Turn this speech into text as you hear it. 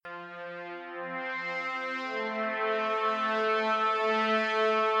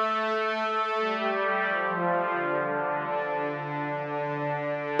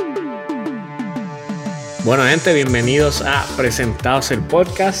Bueno, gente, bienvenidos a Presentados el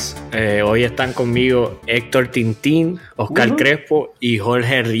Podcast. Hoy están conmigo Héctor Tintín, Oscar Crespo y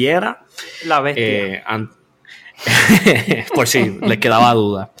Jorge Riera. La bestia. Por si les quedaba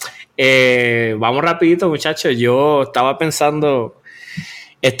duda. Vamos rapidito, muchachos. Yo estaba pensando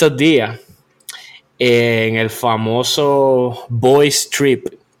estos días en el famoso Boys Trip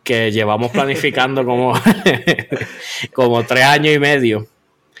que llevamos planificando como 3 años y medio.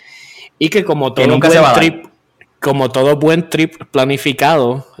 Y que como todo buen trip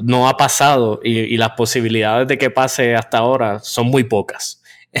planificado no ha pasado y las posibilidades de que pase hasta ahora son muy pocas.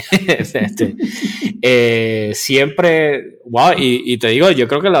 Siempre, wow, y te digo, yo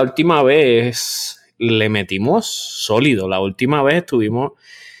creo que la última vez le metimos sólido. La última vez estuvimos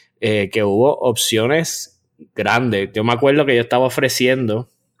que hubo opciones grandes. Yo me acuerdo que yo estaba ofreciendo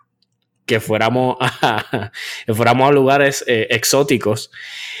que fuéramos a lugares exóticos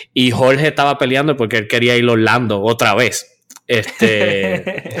y Jorge estaba peleando porque él quería ir a Orlando otra vez.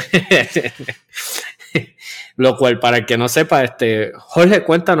 Lo cual, para el que no sepa, Jorge,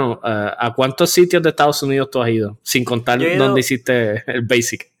 cuéntanos a cuántos sitios de Estados Unidos tú has ido, sin contar dónde hiciste el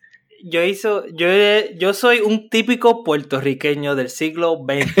basic. Yo soy un típico puertorriqueño del siglo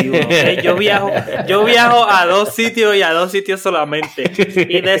XXI. ¿Okay? Yo viajo a 2 sitios y a 2 sitios solamente.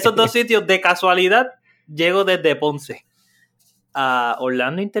 Y de esos 2 sitios, de casualidad, llego desde Ponce a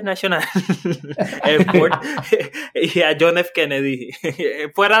Orlando International Airport y a John F. Kennedy.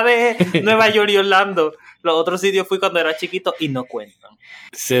 Fuera de Nueva York y Orlando, los otros sitios fui cuando era chiquito y no cuentan.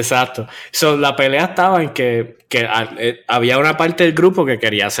 Sí, exacto. La pelea estaba en que había una parte del grupo que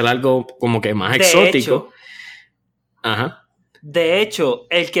quería hacer algo como que más exótico. Ajá. De hecho,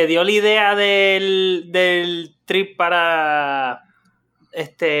 el que dio la idea del trip para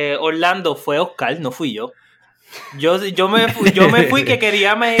Orlando fue Oscar, no fui yo. Yo me fui que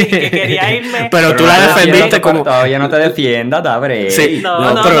quería irme. Pero tú la defendiste como... Todavía no te defiendas, Dabre. Sí,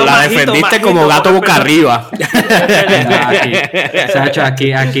 pero la defendiste como gato boca arriba.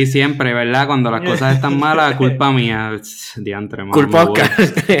 Aquí siempre, ¿verdad? Cuando las cosas están malas, culpa mía. Diantre, culpa Oscar.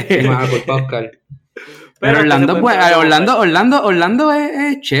 Culpa Oscar. Pero Orlando, pues, Orlando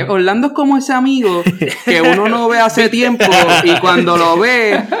es chévere. Orlando es como ese amigo que uno no ve hace tiempo y cuando lo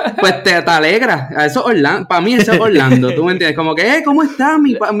ve, pues te alegra. Eso Orlando, para mí eso es Orlando, ¿tú me entiendes? Como que, ¿cómo estás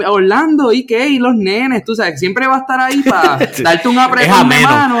mi Orlando? ¿Y qué? ¿Y los nenes? Tú sabes, siempre va a estar ahí para darte un apretón de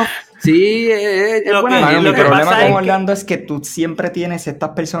mano. Sí, es buena. Mi problema con Orlando es que tú siempre tienes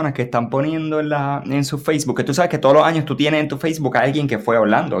estas personas que están poniendo en su Facebook, que tú sabes que todos los años tú tienes en tu Facebook a alguien que fue a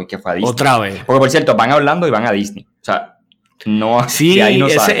Orlando y que fue a Disney. Otra vez. Porque, por cierto, van a Orlando y van a Disney. O sea, no... Sí, si ahí no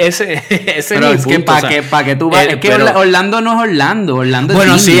ese pero es que para que tú vas... Es que Orlando no es Orlando. Orlando es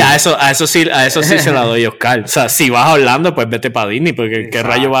bueno, Disney. sí, a eso sí se la doy, Oscar. O sea, si vas a Orlando, pues vete para Disney, porque ¿qué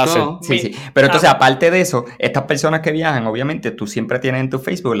rayo vas a hacer? Sí. Pero entonces, aparte de eso, estas personas que viajan, obviamente, tú siempre tienes en tu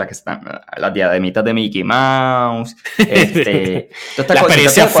Facebook las que están, las diademitas de Mickey Mouse, la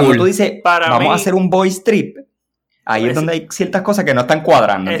experiencia full. Cuando tú dices, vamos a hacer un boys trip, ahí es donde hay ciertas cosas que no están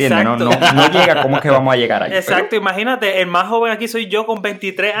cuadrando, ¿entiendes? No llega cómo es que vamos a llegar ahí. Exacto, pero... imagínate, el más joven aquí soy yo con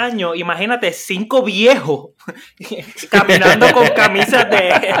 23 años, imagínate 5 viejos caminando con camisas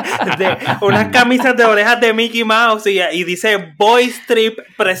unas camisas de orejas de Mickey Mouse y dice Boys Trip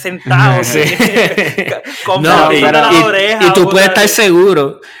presentado. Sí. Con y tú puedes estar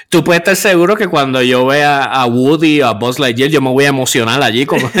seguro que cuando yo vea a Woody o a Buzz Lightyear yo me voy a emocionar allí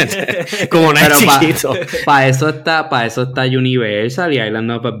como un chiquito. Para eso está Universal y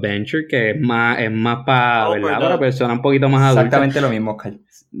Island of Adventure, que es más para, ¿verdad? Para personas un poquito más adultas. Exactamente lo mismo, Oscar.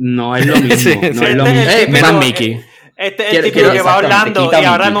 No es lo mismo. No es lo mismo. Mira Mickey. Este es el tipo que va a Orlando y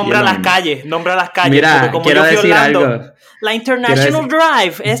ahora nombra las calles. Mira, como quiero decir algo. La International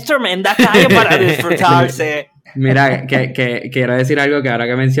Drive es tremenda calle para disfrutarse. Mira, que quiero decir algo que ahora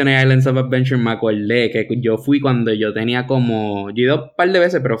que mencioné Islands of Adventure me acordé que yo fui cuando yo tenía como... Yo he ido un par de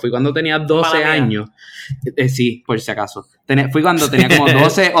veces, pero fui cuando tenía 12 años. Sí, por si acaso. Fui cuando tenía como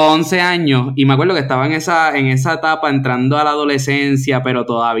 12 o 11 años y me acuerdo que estaba en esa etapa entrando a la adolescencia, pero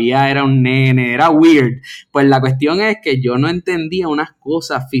todavía era un nene, era weird. Pues la cuestión es que yo no entendía unas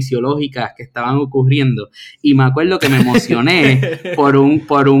cosas fisiológicas que estaban ocurriendo y me acuerdo que me emocioné por un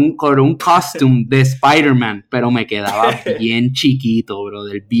costume de Spider-Man, pero me quedaba bien chiquito,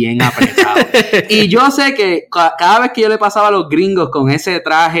 brother, bien apretado. Y yo sé que cada vez que yo le pasaba a los gringos con ese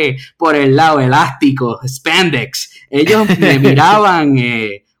traje por el lado elástico, spandex, ellos me miraban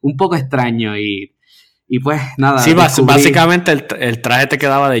un poco extraño y pues nada. Sí, básicamente el traje te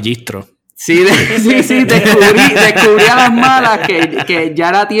quedaba de gistro. Sí, descubrí a las malas que ya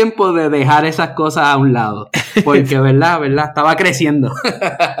era tiempo de dejar esas cosas a un lado. Porque, verdad, estaba creciendo.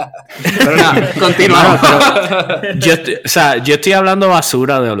 Pero nada, continuamos. Yo estoy hablando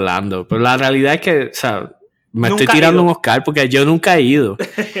basura de Orlando, pero la realidad es que, o sea, me estoy tirando un Oscar porque yo nunca he ido.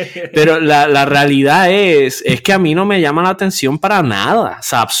 Pero la realidad es que a mí no me llama la atención para nada. O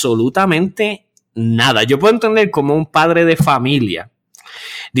sea, absolutamente nada. Yo puedo entender como un padre de familia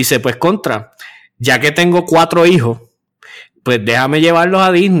dice, pues ya que tengo 4 hijos, pues déjame llevarlos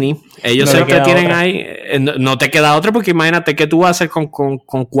a Disney. Ellos se entretienen ahí. No te queda otra porque imagínate qué tú vas a hacer con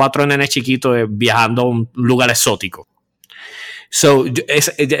 4 nenes chiquitos viajando a un lugar exótico. So,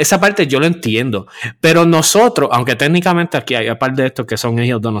 esa parte yo lo entiendo. Pero nosotros, aunque técnicamente aquí hay aparte de estos que son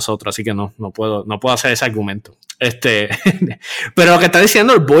hijos de nosotros, así que no puedo hacer ese argumento. Pero lo que está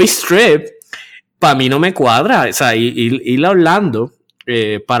diciendo el Boys Trip, para mí no me cuadra. O sea, ir a Orlando,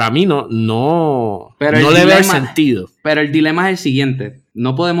 para mí no le veo el sentido. Pero el dilema es el siguiente.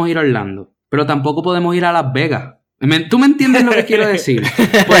 No podemos ir a Orlando, pero tampoco podemos ir a Las Vegas. ¿Tú me entiendes lo que quiero decir?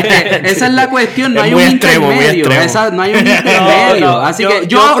 Porque esa es la cuestión, no hay un intermedio. No hay un intermedio. Así que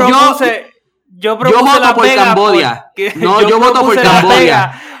yo voto por Cambodia. Yo voto por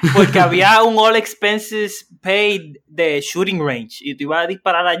Cambodia. Porque había un all expenses paid de shooting range y tú ibas a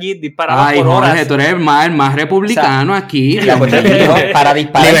disparar allí, disparabas por horas. Jorge, tú eres el más republicano aquí. Para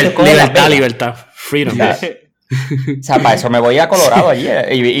disparar. Libertad. Freedom. O sea, para eso me voy a Colorado allí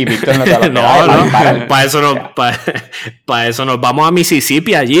y Víctor no te no, para eso nos vamos a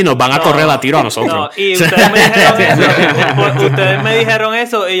Mississippi allí, nos van a correr a tiro a nosotros. No, y ustedes me dijeron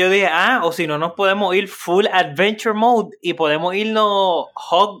eso y yo dije, o si no nos podemos ir full adventure mode y podemos irnos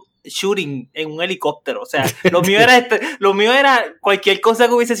hog shooting en un helicóptero. O sea, lo mío era cualquier cosa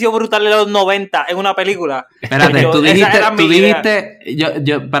que hubiese sido brutal en los 90 en una película. Espérate, tú dijiste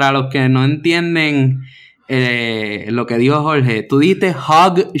yo para los que no entienden lo que dijo Jorge, tú dijiste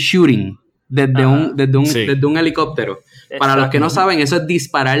hog shooting desde un helicóptero. Para los que no saben, eso es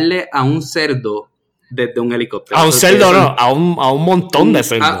dispararle a un cerdo desde un helicóptero. A un cerdo no, a un montón de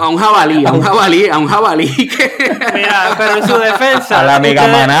cerdos. A un jabalí. Mira, pero en su defensa, a la mega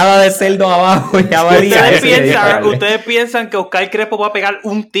manada de cerdos abajo. Ustedes piensan que Oscar Crespo va a pegar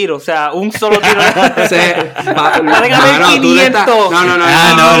un tiro, o sea, un solo tiro. No,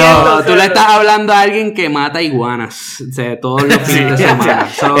 tú le estás hablando a alguien que mata iguanas, o sea, todos los fines de semana.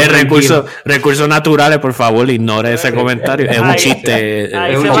 Recursos naturales, por favor, ignore ese comentario. Es un chiste.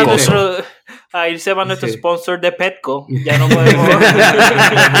 Ahí se va nuestro sponsor de Petco. Ya no podemos.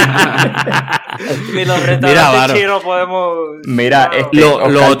 Ni los restaurantes chinos podemos. Mira,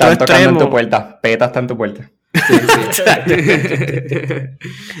 lo otro extremo. En tu puerta. Peta está en tu puerta.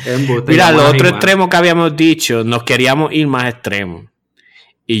 Mira, lo otro extremo que habíamos dicho, nos queríamos ir más extremos.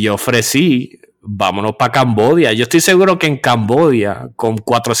 Y yo ofrecí, vámonos para Cambodia. Yo estoy seguro que en Cambodia, con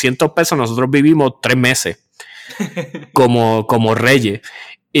 400 pesos, nosotros vivimos 3 meses como reyes.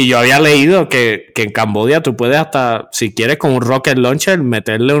 Y yo había leído que en Cambodia tú puedes hasta, si quieres con un rocket launcher,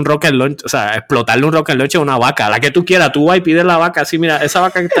 meterle un rocket launcher, o sea, explotarle un rocket launcher a una vaca, la que tú quieras, tú vas y pides la vaca, así, mira, esa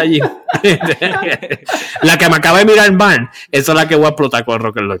vaca que está allí, la que me acaba de mirar el mar, esa es la que voy a explotar con el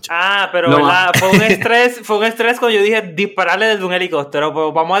rocket launcher. Pero fue un estrés cuando yo dije dispararle desde un helicóptero,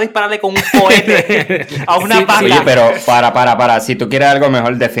 pero vamos a dispararle con un cohete a una vaca. Oye, pero para, si tú quieres algo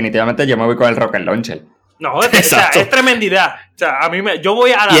mejor, definitivamente yo me voy con el rocket launcher. No, o sea, es tremendidad. O sea, yo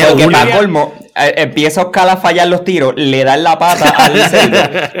voy a la... Y que para colmo, empieza Oscar a fallar los tiros, le dan la pata al cerdo,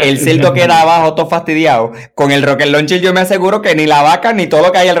 el cerdo queda abajo todo fastidiado. Con el rocket launcher yo me aseguro que ni la vaca ni todo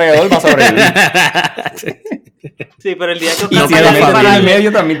lo que hay alrededor va a sobrevivir. Sí, pero el día que Oscar vaya a disparar al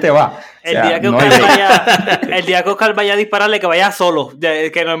medio también te va. El día que Oscar vaya a dispararle, que vaya solo,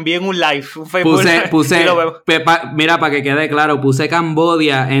 que nos envíen un live, un Facebook. Mira, para que quede claro, puse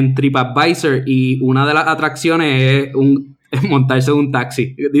Cambodia en TripAdvisor y una de las atracciones es montarse en un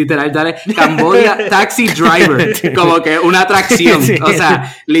taxi. Literal, dale Cambodia Taxi Driver, como que una atracción. Sí. O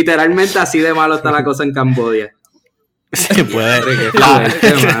sea, literalmente así de malo está la cosa en Cambodia. Se puede.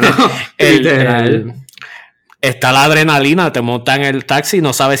 Literal. Está la adrenalina, te montan en el taxi y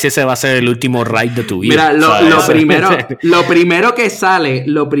no sabes si ese va a ser el último ride de tu vida. Mira, lo primero que sale,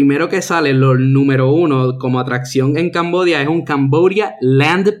 lo número 1 como atracción en Cambodia es un Cambodia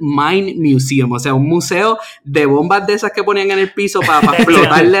Landmine Museum. O sea, un museo de bombas de esas que ponían en el piso para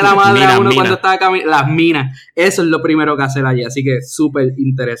explotarle la madre a uno cuando estaba caminando. Las minas. Eso es lo primero que hacer allí. Así que súper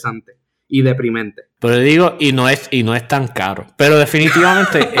interesante y deprimente. Pero digo, y no es tan caro. Pero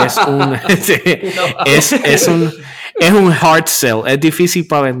definitivamente es un hard sell. Es difícil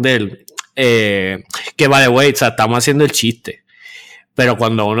para vender. Que by the way, o sea, estamos haciendo el chiste. Pero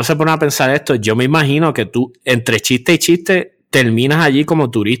cuando uno se pone a pensar esto, yo me imagino que tú, entre chiste y chiste, terminas allí como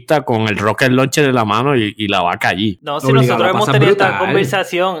turista con el rocket launcher en la mano y la vaca allí. No, si Obligado, nosotros la hemos pasas tenido brutal.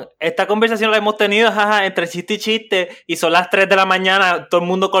 esta conversación la hemos tenido, jaja, entre chiste y chiste, y son las 3 de la mañana, todo el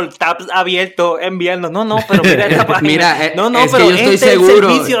mundo con tabs abiertos enviando, no, pero mira esta página. Mira, no, es que pero yo estoy este es el seguro.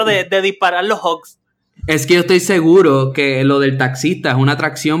 servicio de disparar los hogs. Es que yo estoy seguro que lo del taxista es una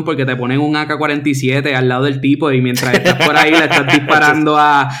atracción porque te ponen un AK-47 al lado del tipo y mientras estás por ahí le estás disparando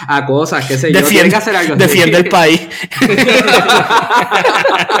a cosas, qué sé yo. Tienes que hacer algo así. Defiende el país.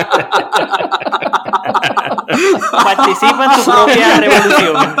 Participa en tu propia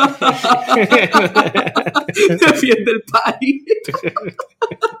revolución. Defiende el país.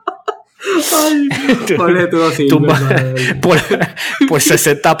 Ay, ponle tú así, Tumba, por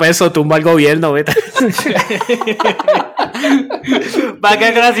 60 pesos tumba al gobierno, ¿viste? Va,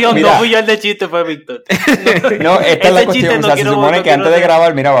 qué gración, Mira. no fui yo el de chiste, fue Víctor. No, esta es la Ese cuestión. chiste O no sea, se quiero- supone no que antes quiero de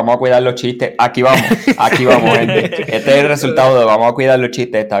grabar, mira, vamos a cuidar los chistes. Aquí vamos, gente. Este es el resultado de vamos a cuidar los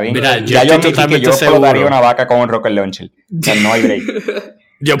chistes, ¿está bien? Mira, yo ya yo estoy admití que totalmente yo explotaría seguro. una vaca con un rocket launcher. O sea, no hay break.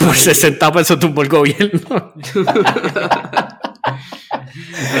 Yo por 60 pesos tumbo el gobierno.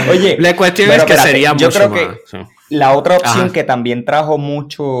 Oye, La cuestión pero es que espérate, sería yo mucho creo más. que Sí. la otra opción Ajá. que también trajo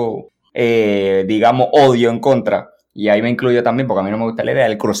mucho, digamos, odio en contra, y ahí me incluyo también porque a mí no me gusta la idea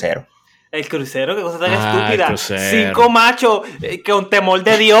del crucero. El crucero, qué cosa tan El estúpida. crucero. 5 machos con temor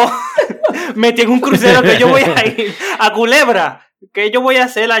de Dios metí en un crucero que yo voy a ir a Culebra. ¿Qué yo voy a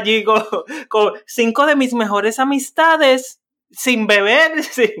hacer allí con 5 de mis mejores amistades sin beber?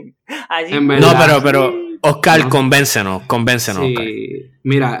 Allí. En verdad. No, pero Oscar, No. convéncenos, Sí. Oscar.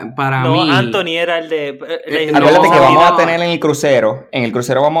 Mira, para No, mí. Anthony era el de... Acuérdate que No. vamos a tener en el crucero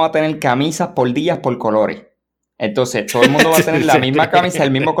vamos a tener camisas por días, por colores. Entonces, todo el mundo va a tener la misma camisa, el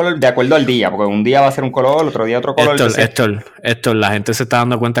mismo color, de acuerdo al día, porque un día va a ser un color, otro día otro color. Héctor, la gente se está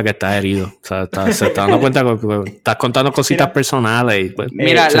dando cuenta que estás herido. O sea, se está dando cuenta que estás contando cositas Mira. personales y pues,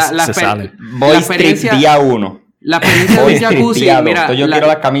 Mira, se la sale. Boy la Street experiencia- día 1. La experiencia de Boy un Street jacuzzi, día 2. mira, Entonces, yo quiero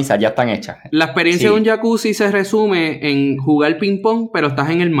las camisas, ya están hechas. la experiencia Sí. de un jacuzzi se resume en jugar ping pong, pero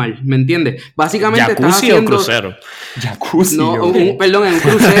estás en el mar, ¿me entiendes? Básicamente estás ¿Jacuzzi o haciendo... crucero? Jacuzzi. No, yo. perdón, en un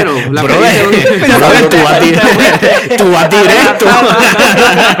crucero. La Brother, experiencia brother, tú vas directo.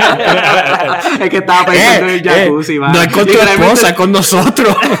 es que estaba pensando en el jacuzzi, va. No es con tu Literalmente- esposa, es con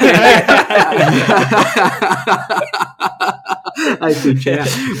nosotros. Ay, pichea.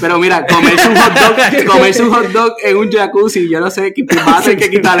 Pero mira, comerse un hot dog en un jacuzzi, yo no sé, que vas a tener que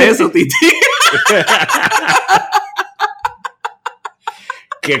quitar eso, Titi.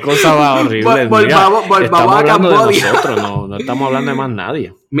 Qué cosa más horrible. Volvamos estamos a hablando de Cambodia. nosotros, no estamos hablando de más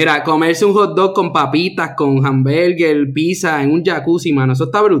nadie. Mira, comerse un hot dog con papitas, con hamburger, pizza en un jacuzzi, mano, eso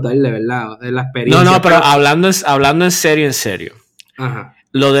está brutal, de verdad, de la experiencia. No, pero hablando en serio. Ajá.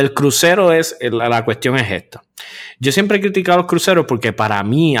 Lo del crucero es, la cuestión es esta. Yo siempre he criticado los cruceros porque para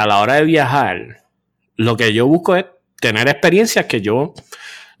mí, a la hora de viajar, lo que yo busco es tener experiencias que yo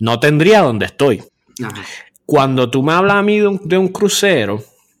no tendría donde estoy. Ajá. Cuando tú me hablas a mí de un crucero,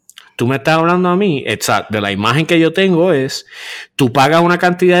 tú me estás hablando a mí, exacto, de la imagen que yo tengo es, tú pagas una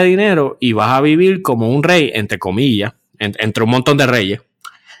cantidad de dinero y vas a vivir como un rey, entre comillas, entre un montón de reyes.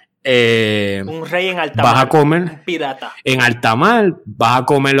 Un rey en alta Vas mar, a comer un pirata. en alta mar, vas a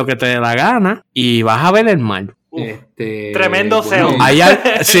comer lo que te dé la gana y vas a ver el mar. Uf, Este, tremendo bueno, CEO.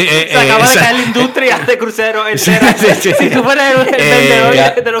 Sí, se acaba de caer la industria de crucero entera. Sí. Si tú fueras el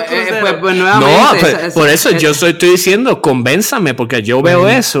vendedor de los cruceros. pues No, nuevamente, por eso yo estoy diciendo, convénzame, porque yo veo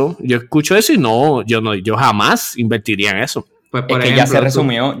eso, yo escucho eso y yo jamás invertiría en eso. pues, Es por que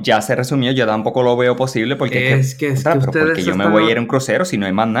ejemplo, ya se resumió, yo tampoco lo veo posible porque Es que puta, pero ustedes porque yo me están- voy a ir a un crucero si no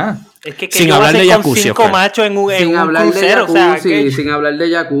hay más nada. Es que Sin yo hablar voy a de hacer con jacuzzi, 5 Oscar. machos en un sin hablar crucero. de O sea, jacuzzi, que sin hablar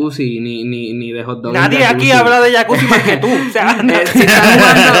de jacuzzi, ni de hot dog. en nadie jacuzzi. aquí habla de jacuzzi más que tú. O sea,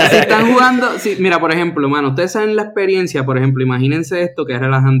 Si están jugando, mira, por ejemplo, mano, ustedes saben la experiencia, por ejemplo, imagínense esto que es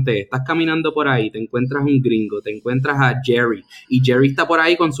relajante. Estás caminando por ahí, te encuentras un gringo, te encuentras a Jerry, y Jerry está por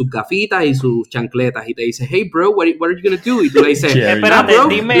ahí con sus gafitas y sus chancletas, y te dice, hey bro, what are you gonna do? Y tú le dices, Jerry. espérate, bro,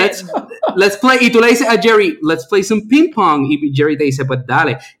 dime. let's play, y tú le dices a Jerry, let's play some ping pong, y Jerry te dice, pues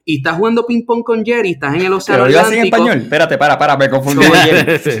dale, y estás jugando ping pong con Jerry, estás en el Pero océano yo así en Atlántico. español. Espérate, para, me confundí.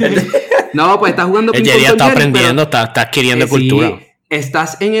 No, pues estás jugando ping Ella pong ya con está Jerry, aprendiendo, está adquiriendo sí, cultura.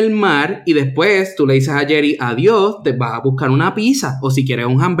 estás en el mar y después tú le dices a Jerry, adiós, te vas a buscar una pizza, o si quieres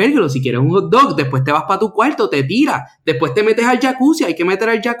un hamburger, o si quieres un hot dog, después te vas para tu cuarto, te tiras, después te metes al jacuzzi, hay que meter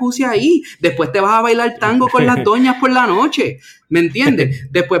al jacuzzi ahí, después te vas a bailar tango con las doñas por la noche, ¿me entiendes?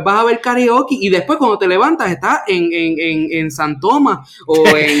 Después vas a ver karaoke y después cuando te levantas estás en San Tomás o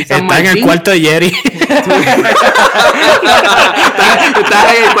en San Martín. Está en el cuarto de Jerry. Estás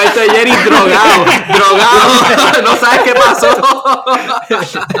en el cuarto de Jerry drogado, no sabes qué pasó.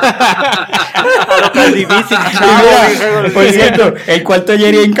 A lo que difícil, Por cierto, el cuarto de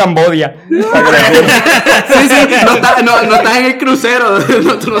Jerry en Cambodia. Sí, no estás en el crucero,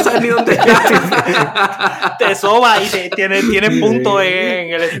 tú no sabes ni dónde estás. te soba y tiene punto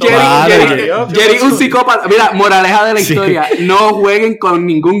en el estómago. Jerry, un psicópata. Mira, moraleja de la historia, no jueguen con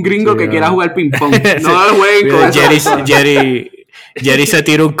ningún gringo que quiera jugar ping pong. No jueguen con eso. Jerry se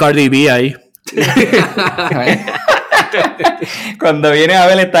tira un Cardi B ahí. Cuando viene a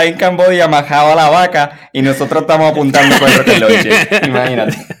ver, está en Cambodia majado a la vaca y nosotros estamos apuntando con el roqueloche.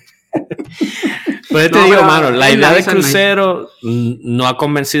 Imagínate. Pues te digo, mano, la idea del crucero no ha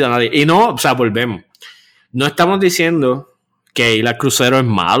convencido a nadie. Y no, o sea, volvemos. No estamos diciendo que ir al crucero es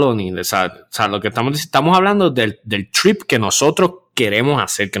malo, ni, o sea lo que estamos hablando del trip que nosotros queremos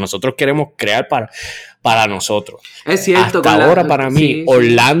hacer, que nosotros queremos crear para nosotros. Es cierto. Hasta ahora, para mí, sí.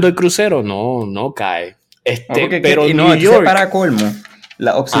 Orlando y crucero no cae. Pero New York, para colmo,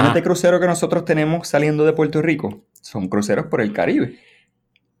 las opciones de crucero que nosotros tenemos saliendo de Puerto Rico son cruceros por el Caribe.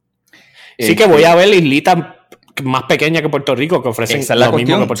 Sí, que voy a ver islitas más pequeñas que Puerto Rico que ofrecen lo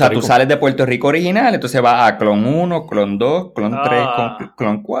mismo que Puerto Rico. Tú sales de Puerto Rico original, entonces vas a Clon 1, Clon 2, Clon 3,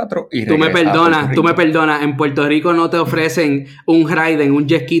 Clon 4 y tú me perdonas, en Puerto Rico no te ofrecen un Raiden, un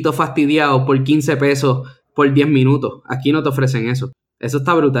jesquito fastidiado por 15 pesos por 10 minutos. Aquí no te ofrecen eso. Eso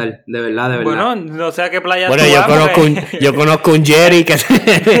está brutal, de verdad. Bueno, no sé a qué playa tú vas. Yo conozco un Jerry que...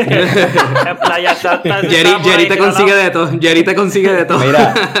 En Playa Santa. Jerry te consigue de todo. Jerry te consigue de todo.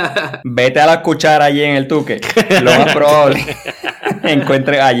 Mira, vete a la cuchara allí en el Tuque. Lo más probable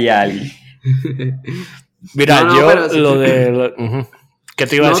encuentres allí a alguien. Mira, ¿Qué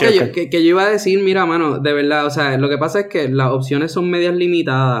te iba a decir? Que yo iba a decir, mira, mano, de verdad, o sea, lo que pasa es que las opciones son medias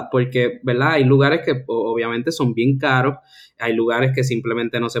limitadas porque, ¿verdad? Hay lugares que obviamente son bien caros, hay lugares que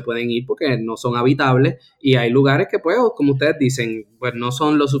simplemente no se pueden ir porque no son habitables y hay lugares que, pues, como ustedes dicen, pues no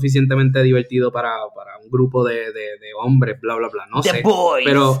son lo suficientemente divertidos para un grupo de hombres, bla, bla, bla, no sé.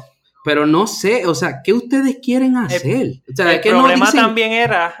 Pero no sé, o sea, ¿qué ustedes quieren hacer? O sea, el problema también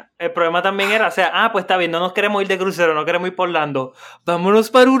era, o sea, pues está bien, no nos queremos ir de crucero, no queremos ir por Orlando, vámonos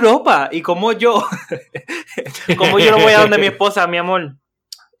para Europa. Y como yo no voy a donde mi esposa, mi amor,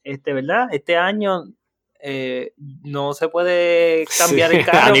 ¿verdad? Este año no se puede cambiar el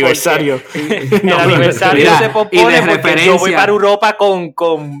carro. Aniversario. El aniversario se pospone porque yo voy para Europa con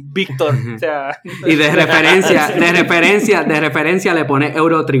Víctor. O sea. Y de referencia le pones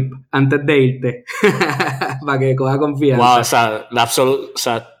Eurotrip antes de irte. Para que coja confianza. Wow, o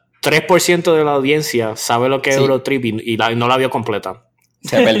sea, 3% de la audiencia sabe lo que es Eurotrip y no la vio completa.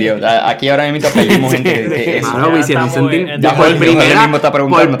 Se perdió. Aquí ahora mismo perdimos gente. Me hicieron sentir. Por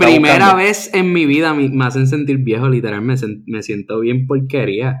primera vez en mi vida me hacen sentir viejo, literal. Me siento bien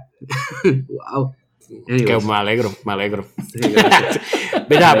porquería. Wow. Que me alegro. Sí,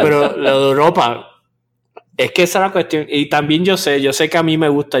 mira, pero lo de Europa, es que esa es la cuestión. Y también yo sé que a mí me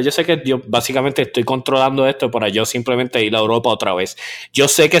gusta. Yo sé que yo básicamente estoy controlando esto para yo simplemente ir a Europa otra vez. Yo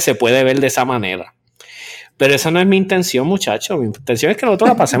sé que se puede ver de esa manera. Pero esa no es mi intención, muchachos. Mi intención es que nosotros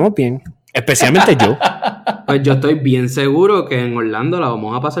la pasemos bien. Especialmente yo. Pues yo estoy bien seguro que en Orlando la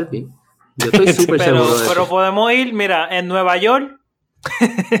vamos a pasar bien. Yo estoy súper seguro de eso. Pero podemos ir, mira, en Nueva York.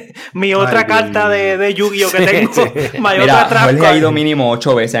 Mi otra carta de Yu-Gi-Oh que tengo. Mira, Jorge ha ido mínimo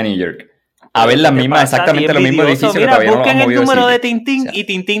 8 veces a New York. A ver las mismas, exactamente los mismos edificios que todavía no hemos movido. Busquen el número de Tintín y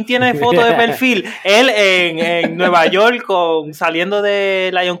Tintín tiene foto de perfil. Él en Nueva York saliendo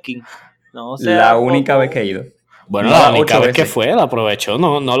de Lion King. No, o sea, la única vez que he ido. Bueno, la única vez que fue, la aprovechó.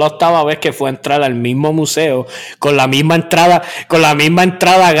 No la octava vez que fue a entrar al mismo museo con la misma entrada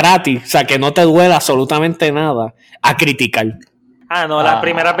gratis. O sea, que no te duele absolutamente nada a criticar. No, las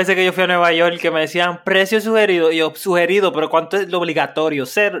primeras veces que yo fui a Nueva York que me decían precio sugerido, y yo sugerido, pero ¿cuánto es lo obligatorio?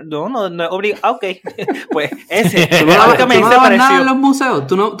 No es obligatorio. Ok, pues ese. ¿Tú no dabas nada en los museos?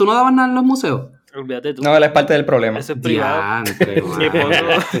 ¿Tú no dabas nada en los museos? Olvídate tú. No, él es parte del problema. Eso es privado.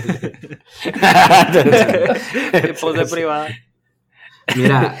 Mi esposo es privado.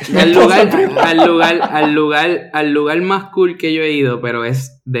 Mira, al lugar más cool que yo he ido, pero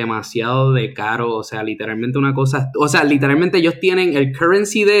es demasiado de caro, o sea, literalmente una cosa, o sea, literalmente ellos tienen el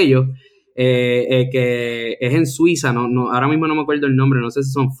currency de ellos, que es en Suiza, ahora mismo no me acuerdo el nombre, no sé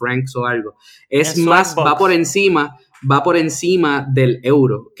si son francs o algo. Es más, va por encima del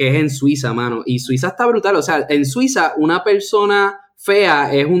euro, que es en Suiza, mano. Y Suiza está brutal. O sea, en Suiza una persona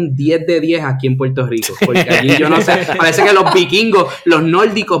fea es un 10 de 10 aquí en Puerto Rico. Porque allí yo no sé, parece que los vikingos, los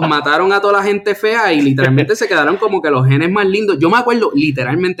nórdicos mataron a toda la gente fea y literalmente se quedaron como que los genes más lindos. Yo me acuerdo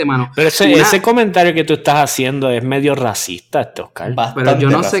literalmente, mano. Pero ese comentario que tú estás haciendo es medio racista, Oscar. Pero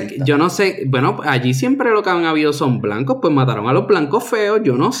yo no sé, bueno, allí siempre lo que han habido son blancos, pues mataron a los blancos feos,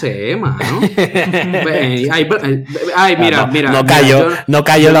 yo no sé, mano. Mira. No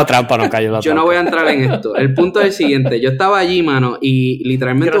cayó la trampa. Yo no voy a entrar en esto. El punto es el siguiente, yo estaba allí, mano, y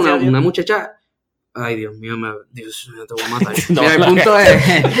literalmente una muchacha... Ay, Dios mío, te voy a matar. Mira,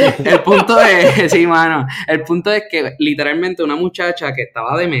 el punto es, sí, mano, el punto es que literalmente una muchacha que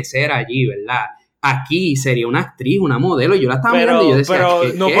estaba de mesera allí, ¿verdad? Aquí sería una actriz, una modelo, yo la estaba mirando y yo decía... Pero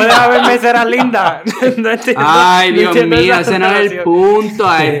no puede haber meseras lindas. Ay, Dios mío, ese no es el punto.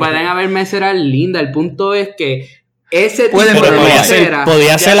 Pueden haber meseras lindas, el punto es que ese tipo de mesera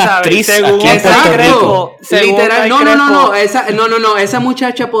podía ser la actriz aquí en Puerto Rico. Literal, no, esa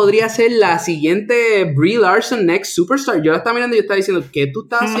muchacha podría ser la siguiente Brie Larson next superstar. Yo la estaba mirando y yo estaba diciendo, ¿qué tú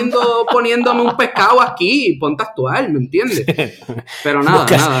estás haciendo poniéndome un pescado aquí? Ponte a actuar, ¿me entiendes? Pero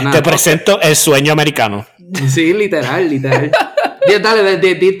nada. Te presento el sueño americano. Sí, literal. Dale,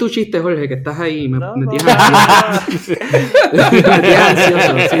 di tu chiste, Jorge, que estás ahí. Me tienes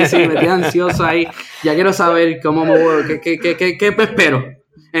ansioso. Sí, me tienes ansioso ahí. Ya quiero saber cómo me voy, qué me espero.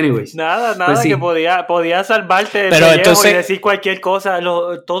 Anyways. Nada, pues sí. Que podía salvarte pero entonces... y decir cualquier cosa.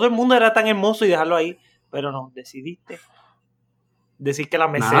 Todo el mundo era tan hermoso y dejarlo ahí. Pero no, decidiste decir que la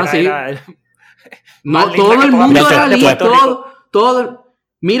mesera era... No, todo el mundo era lindo.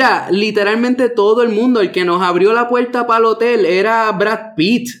 Mira, literalmente todo el mundo, el que nos abrió la puerta para el hotel era Brad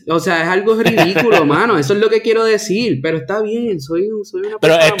Pitt. O sea, es algo ridículo, mano. Eso es lo que quiero decir. Pero está bien, soy una persona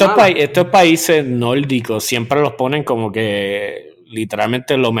Pero estos países nórdicos siempre los ponen como que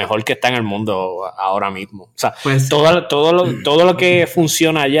literalmente lo mejor que está en el mundo ahora mismo. O sea, pues, todo lo que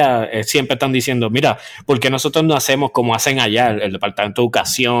funciona allá, siempre están diciendo, mira, ¿por qué nosotros no hacemos como hacen allá el Departamento de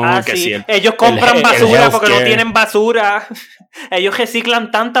Educación? Que sí. Ellos compran basura porque no tienen basura. Ellos reciclan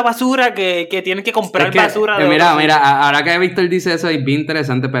tanta basura que tienen que comprar basura. Mira, ahora que Víctor dice eso es bien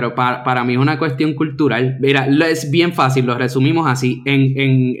interesante, pero para mí es una cuestión cultural. Mira, es bien fácil, lo resumimos así.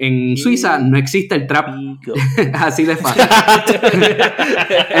 En Suiza no existe el trap. Así de fácil.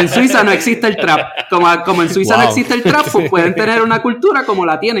 En Suiza no existe el trap. Como en Suiza no existe el trap, pues pueden tener una cultura como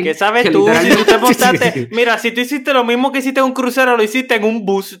la tienen. ¿Qué sabes tú? Si tú te montaste, mira, si tú hiciste lo mismo que hiciste en un crucero, lo hiciste en un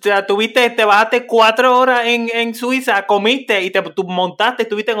bus. O sea, te bajaste 4 horas en Suiza, comiste y tú montaste,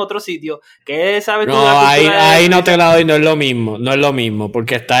 estuviste en otro sitio. ¿Qué sabes tú? Ahí no te la doy, no es lo mismo,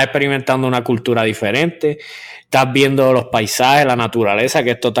 porque estás experimentando una cultura diferente. Estás viendo los paisajes, la naturaleza,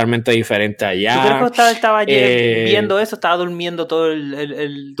 que es totalmente diferente allá. ¿Tú crees que estaba viendo eso? Estaba durmiendo todo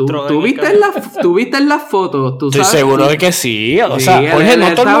el ¿Tú viste en las fotos? Estoy seguro de que sí. O sea, Jorge,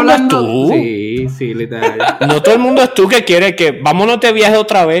 no todo el mundo es tú. Sí, literal. No todo el mundo es tú que quiere que vámonos de viaje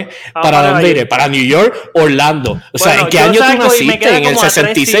otra vez. ¿Para dónde iré? ¿Para New York? Orlando. O sea, ¿en qué año tú naciste? En el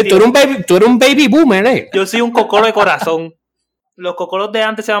 66. Tú eres un baby boomer, ¿eh? Yo soy un cocolo de corazón. Los cocolos de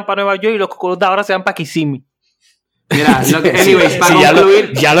antes se van para Nueva York y los cocolos de ahora se van para Kissimmee. Mira, anyways, para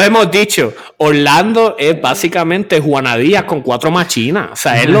concluir... Ya lo hemos dicho. Orlando es básicamente Juana Díaz con 4 machinas. O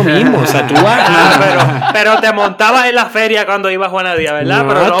sea, es lo mismo. O sea, tú vas... pero te montabas en la feria cuando iba Juana Díaz, ¿verdad?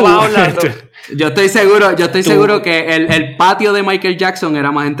 Pero no vas a Orlando. Yo estoy seguro que el patio de Michael Jackson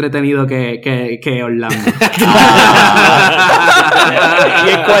era más entretenido que Orlando. Y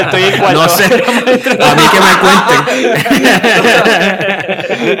el cuarto. No sé. A mí que me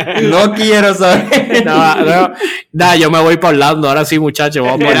cuenten. No quiero saber. No, yo me voy para Orlando. Ahora sí, muchachos.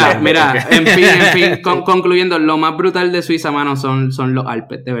 Mira, en fin, concluyendo, lo más brutal de Suiza, mano, son los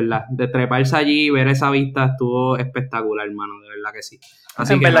Alpes, de verdad. De treparse allí y ver esa vista estuvo espectacular, mano, de verdad que sí.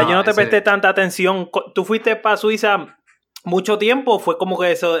 Así en que verdad, yo no te presté tanta atención. ¿Tú fuiste para Suiza mucho tiempo? ¿Fue como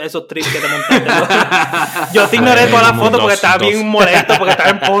que esos trips que te montaste? Yo te ignoré todas las fotos porque estaba bien molesto porque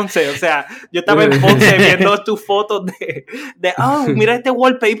estaba en Ponce. O sea, yo estaba en Ponce viendo tus fotos de mira este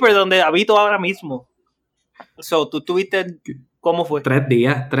wallpaper donde habito ahora mismo. So, ¿tú tuviste... ¿Cómo fue? 3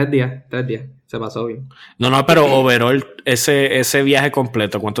 días. Se pasó bien. No, pero overall, ese viaje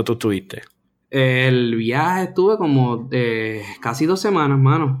completo, ¿cuánto tú tuviste? El viaje estuve como casi 2 semanas,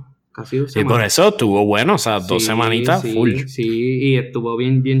 mano. Casi 2 semanas. Y por eso estuvo bueno, o sea, 2 semanitas full. Sí, y estuvo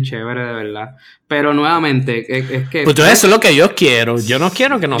bien chévere, de verdad. Pero nuevamente, es que... Pues eso es lo que yo quiero. Yo no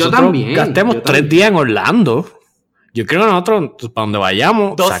quiero que nosotros gastemos 3 días en Orlando. Yo creo que nosotros, para donde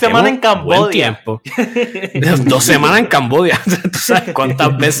vayamos, 2 semanas en Camboya. Buen tiempo. 2 semanas en Camboya. ¿Tú sabes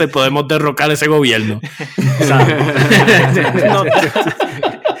cuántas veces podemos derrocar ese gobierno? No,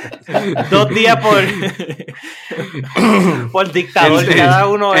 2 días por dictador, cada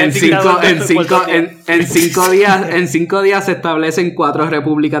uno en es dictador. En 5 días se establecen 4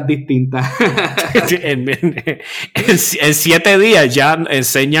 repúblicas distintas. En 7 días ya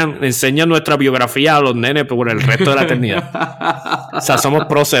enseñan nuestra biografía a los nenes por el resto de la eternidad. O sea, somos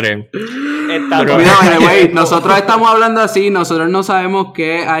próceres. Pero mira, güey, nosotros estamos hablando así, nosotros no sabemos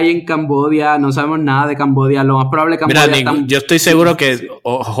qué hay en Camboya, no sabemos nada de Camboya, lo más probable es que Camboya mira, yo estoy seguro que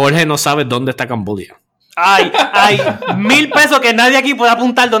Jorge no sabe dónde está Camboya. Ay, $1,000 que nadie aquí puede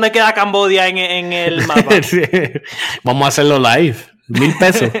apuntar dónde queda Camboya en el mapa. Sí. Vamos a hacerlo live.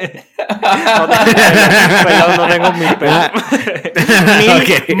 $1,000. Perdón, no tengo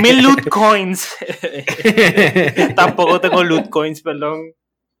 $1,000. 1,000 loot coins. Tampoco tengo loot coins, perdón.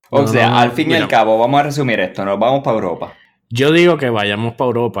 O sea, al fin y al cabo, vamos a resumir esto, nos vamos para Europa. Yo digo que vayamos para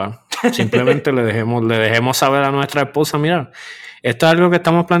Europa. Simplemente le dejemos saber a nuestra esposa, mira, esto es algo que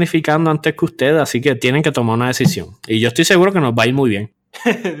estamos planificando antes que ustedes, así que tienen que tomar una decisión. Y yo estoy seguro que nos va a ir muy bien.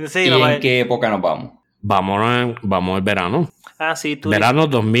 Sí, ¿Y en qué época nos vamos? Vamos el verano. Ah, sí, tú verano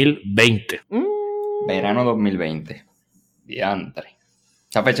 2020. Verano 2020. Diantre.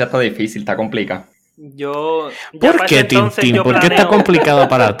 Esa fecha está difícil, está complicada. ¿Por qué, Tintín? ¿Por qué está complicado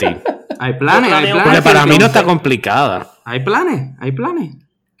para ti? Hay planes. Porque para mí no está complicada. Hay planes.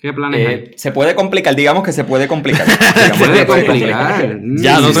 ¿Qué planes hay? Se puede complicar, digamos que se puede complicar.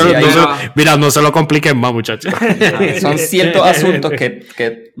 Ya, mira, no se lo compliquen más, muchachos. Son ciertos asuntos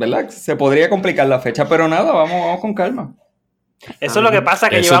que, ¿verdad? Se podría complicar la fecha, pero nada, vamos con calma. Eso es lo que pasa,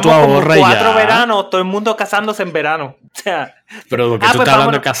 que eso llevamos como 4 veranos, todo el mundo casándose en verano. O sea, pero ¿por qué tú estás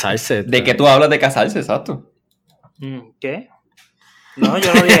hablando de casarse? ¿De qué tú hablas de casarse? Exacto. ¿Qué? No,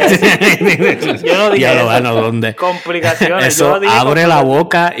 yo no dije eso. Yo no dije eso. Bueno, ¿dónde? Complicaciones. Eso abre la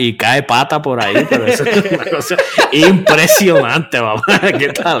boca y cae pata por ahí, pero eso es una cosa impresionante, mamá. Qué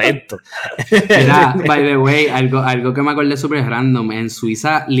talento. Mira, by the way, algo que me acordé súper random. En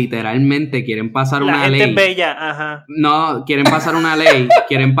Suiza, literalmente, quieren pasar una ley. La gente es bella, ajá. No, quieren pasar una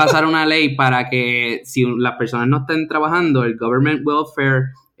ley para que si las personas no estén trabajando, el government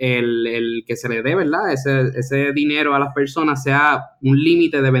welfare, el que se le dé, ¿verdad? Ese dinero a las personas sea un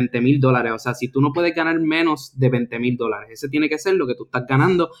límite de $20,000. O sea, si tú no puedes ganar menos de $20,000, ese tiene que ser lo que tú estás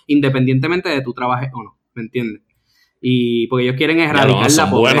ganando, independientemente de tu trabajo o no, ¿me entiendes? Y porque ellos quieren erradicar la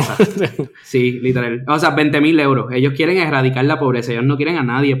pobreza. Sí, literal. O sea, 20,000 euros. Ellos quieren erradicar la pobreza. Ellos no quieren a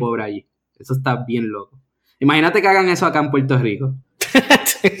nadie pobre allí. Eso está bien loco. Imagínate que hagan eso acá en Puerto Rico.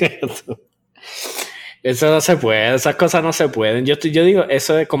 Eso no se puede, esas cosas no se pueden. Yo digo,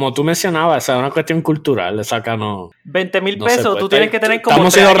 eso es como tú mencionabas, esa es una cuestión cultural, esa acá no. $20,000, tú tienes que tener como.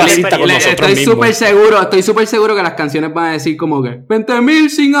 Estamos siendo racistas con nosotros mismos. Estoy súper seguro que las canciones van a decir como que 20,000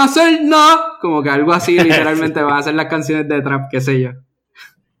 sin hacer nada. Como que algo así, literalmente van a ser las canciones de trap, qué sé yo.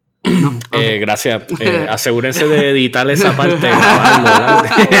 No, okay. Gracias. Asegúrense de editar esa parte.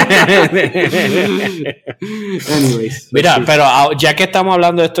 Anyways, mira, pero ya que estamos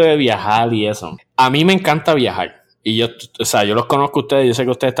hablando de esto de viajar y eso, a mí me encanta viajar. Y yo los conozco a ustedes, yo sé que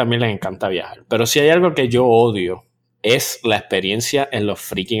a ustedes también les encanta viajar. Pero si hay algo que yo odio, es la experiencia en los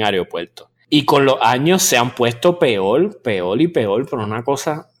freaking aeropuertos. Y con los años se han puesto peor, pero una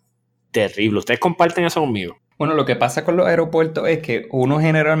cosa terrible. ¿Ustedes comparten eso conmigo? Bueno, lo que pasa con los aeropuertos es que uno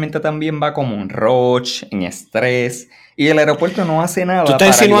generalmente también va como en rush, en estrés, y el aeropuerto no hace nada. ¿Tú estás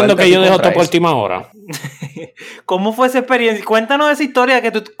insinuando que yo dejo todo por última hora? ¿Cómo fue esa experiencia? Cuéntanos esa historia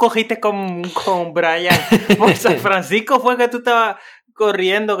que tú cogiste con Brian por San Francisco. Fue que tú estabas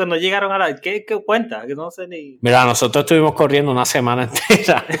corriendo, que no llegaron a la... ¿Qué cuenta? Que no sé ni... Mira, nosotros estuvimos corriendo una semana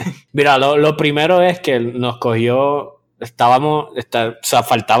entera. Mira, lo primero es que nos cogió...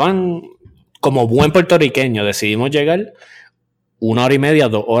 faltaban... Como buen puertorriqueño, decidimos llegar 1 hora y media,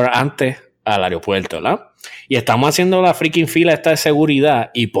 2 horas antes al aeropuerto, ¿verdad? Y estamos haciendo la freaking fila esta de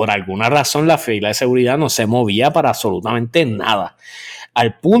seguridad y por alguna razón la fila de seguridad no se movía para absolutamente nada.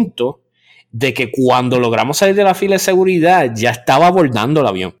 Al punto de que cuando logramos salir de la fila de seguridad ya estaba abordando el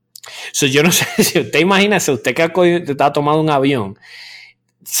avión. Yo no sé si usted imagina, si usted que ha tomado un avión,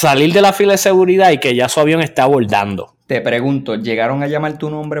 salir de la fila de seguridad y que ya su avión está abordando. Te pregunto, ¿llegaron a llamar tu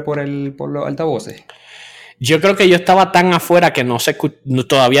nombre por los altavoces? Yo creo que yo estaba tan afuera que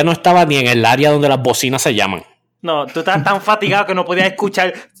todavía no estaba ni en el área donde las bocinas se llaman. No, tú estabas tan fatigado que no podías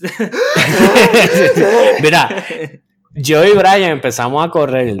escuchar. Mira, yo y Brian empezamos a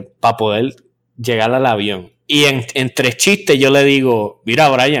correr para poder llegar al avión. Y entre chistes yo le digo, mira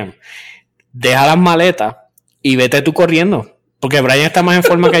Brian, deja las maletas, y vete tú corriendo. Porque Brian está más en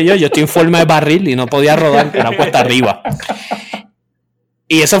forma que yo estoy en forma de barril y no podía rodar, era cuesta arriba.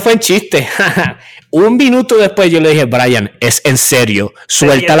 Y eso fue en chiste. Un minuto después yo le dije, Brian, es en serio,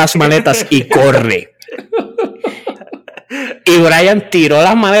 suelta las maletas y corre. Y Brian tiró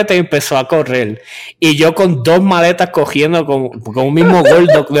las maletas y empezó a correr. Y yo con 2 maletas cogiendo con un mismo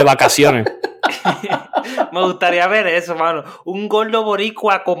gordo de vacaciones. Me gustaría ver eso, mano. Un gordo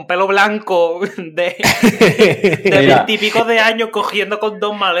boricua con pelo blanco de 20 y pico de años cogiendo con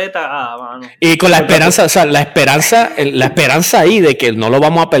 2 maletas. Mano. Y con la esperanza, o sea, la esperanza ahí de que no lo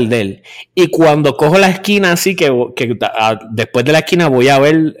vamos a perder. Y cuando cojo la esquina así, que después de la esquina voy a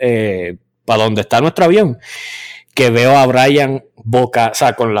ver para dónde está nuestro avión, que veo a Brian boca, o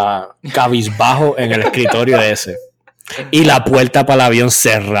sea, con la cabizbajo en el escritorio ese. Y la puerta para el avión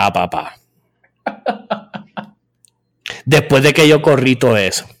cerrada, papá. Después de que yo corrí todo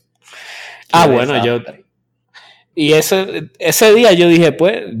eso. Bueno, yo... Y ese día yo dije,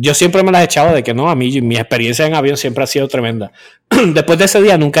 pues, yo siempre me las echaba de que no, a mí mi experiencia en avión siempre ha sido tremenda. Después de ese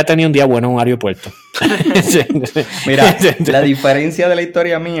día nunca he tenido un día bueno en un aeropuerto. Mira, la diferencia de la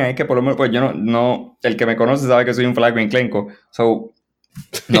historia mía es que por lo menos, pues yo no, el que me conoce sabe que soy un flaco enclenco. So,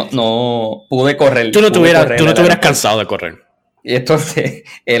 no pude correr. Tú no te hubieras cansado de correr. Y entonces,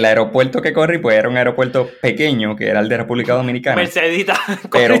 el aeropuerto que corrí, pues era un aeropuerto pequeño, que era el de República Dominicana. Mercedita,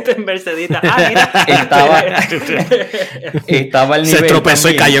 corriste en Mercedita. Mira. Estaba el nivel. Se tropezó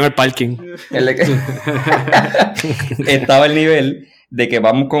también, y cayó en el parking. Estaba el nivel de que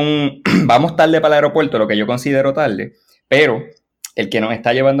vamos tarde para el aeropuerto, lo que yo considero tarde, pero el que nos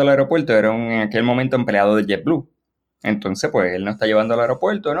está llevando al aeropuerto era en aquel momento empleado de JetBlue. Entonces, pues, él nos está llevando al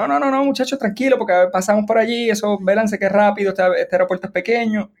aeropuerto. No, muchachos, tranquilo, porque pasamos por allí, eso, vélanse que rápido, este aeropuerto es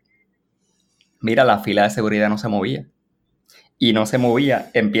pequeño. Mira, la fila de seguridad no se movía. Y no se movía.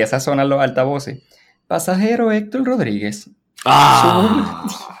 Empieza a sonar los altavoces. Pasajero Héctor Rodríguez.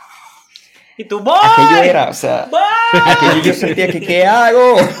 Y tú, ¡voy! Aquello era, o sea, aquello yo sentía que, ¿qué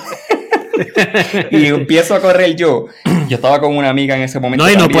hago? Y empiezo a correr yo. Yo estaba con una amiga en ese momento.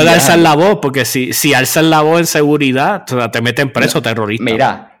 No, y no puede alzar la voz, porque si alzas la voz en seguridad, te meten preso, terrorista.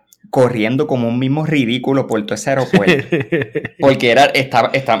 Mira, corriendo como un mismo ridículo por todo ese aeropuerto. Porque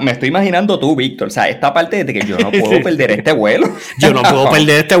me estoy imaginando tú, Víctor. O sea, esta parte de que yo no puedo perder este vuelo. Yo no puedo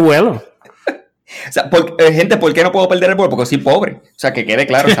perder este vuelo. O sea, gente, ¿por qué no puedo perder el vuelo? Porque soy pobre. O sea, que quede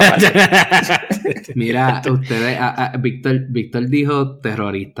claro esa parte. Mira, ustedes, Víctor dijo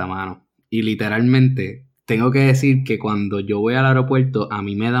terrorista, mano. Y literalmente tengo que decir que cuando yo voy al aeropuerto a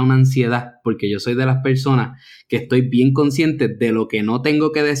mí me da una ansiedad porque yo soy de las personas que estoy bien consciente de lo que no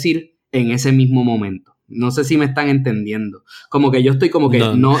tengo que decir en ese mismo momento. No sé si me están entendiendo. Como que yo estoy como que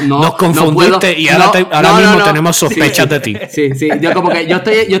no nos confundiste y ahora mismo tenemos sospechas de ti. Sí. Yo como que yo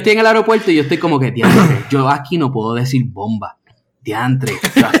estoy en el aeropuerto y yo estoy como que yo aquí no puedo decir bomba. Diantre,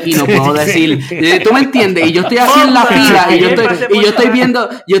 yo aquí no puedo decir. ¿Tú me entiendes? Y yo estoy así en la fila y yo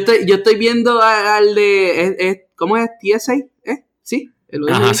estoy viendo al de ¿cómo es? ¿TSA? ¿Sí?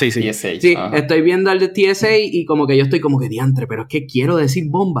 Ajá, sí. Sí, ajá. Estoy viendo al de TSA y como que yo estoy como que diantre, pero es que quiero decir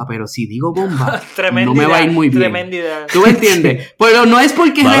bomba, pero si digo bomba, no me va a ir muy bien. ¿Tú me entiendes? Pero no es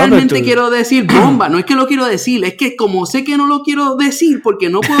porque realmente quiero decir bomba, no es que lo quiero decir, es que como sé que no lo quiero decir porque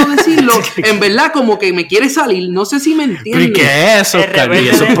no puedo decirlo, en verdad como que me quiere salir, no sé si me entiendes. ¿Y qué es eso, Carly?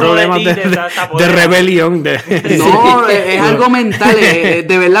 Esos problemas de rebelión. No, es algo mental,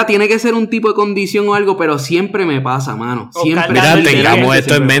 de verdad tiene que ser un tipo de condición o algo, pero siempre me pasa, mano. Siempre. Mira,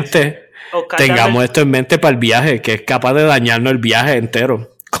 tengamos esto en mente para el viaje, que es capaz de dañarnos el viaje entero.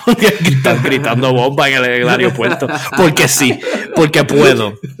 Están gritando bomba en el aeropuerto. Porque sí, porque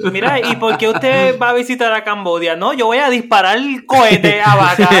puedo. Mira, ¿y por qué usted va a visitar a Camboya? No, yo voy a disparar el cohete a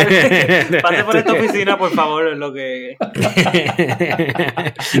Vaca. Pase por esta oficina, por favor, es lo que...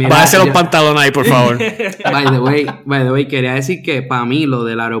 Bájese los pantalones ahí, por favor. By the way, quería decir que para mí lo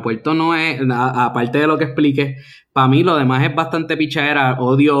del aeropuerto no es, aparte de lo que expliqué, para mí lo demás es bastante pichadera.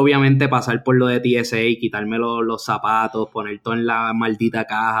 Odio obviamente pasar por lo de TSA, quitarme los zapatos, poner todo en la maldita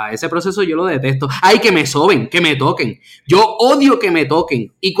caja. Ese proceso yo lo detesto. ¡Ay, que me soben, que me toquen! Yo odio que me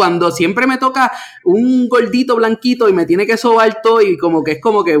toquen. Y cuando siempre me toca un gordito blanquito y me tiene que sobar todo y como que es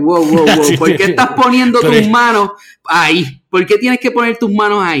como que wow. ¿Por qué estás poniendo tus manos ahí? ¿Por qué tienes que poner tus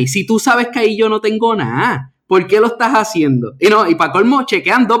manos ahí? Si tú sabes que ahí yo no tengo nada. ¿Por qué lo estás haciendo? Y para colmo,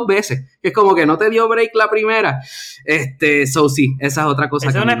 chequean 2 veces. Es como que no te dio break la primera. So sí, esa es otra cosa.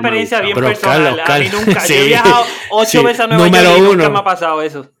 Esa que es una experiencia bien personal. Carlos, a mí nunca. sí, yo he viajado 8 veces a Nueva York y nunca me ha pasado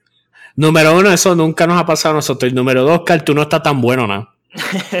eso. Número 1, eso nunca nos ha pasado a nosotros. Y número 2, Carl, tú no estás tan bueno, ¿no?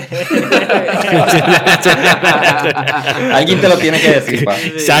 Alguien te lo tiene que decir, pa.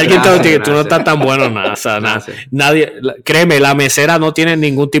 Si alguien te lo tiene, tú no estás tan bueno, nada. O sea, nadie, créeme, la mesera no tiene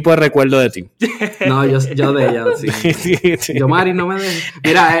ningún tipo de recuerdo de ti. No, yo de ella, sí. Yo, Mari, no me dejes.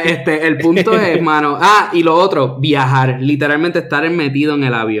 Mira, el punto es, mano. Y lo otro, viajar. Literalmente estar metido en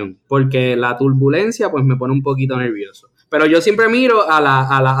el avión. Porque la turbulencia, pues, me pone un poquito nervioso. Pero yo siempre miro a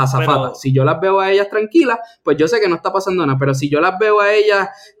las azafatas. Si yo las veo a ellas tranquilas, pues yo sé que no está pasando nada. Pero si yo las veo a ellas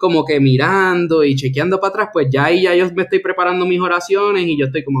como que mirando y chequeando para atrás, pues ya ahí yo me estoy preparando mis oraciones y yo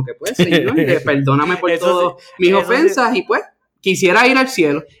estoy como que, pues, Señor, perdóname por todas mis ofensas y pues quisiera ir al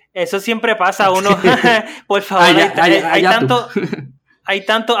cielo. Eso siempre pasa, uno, por favor, hay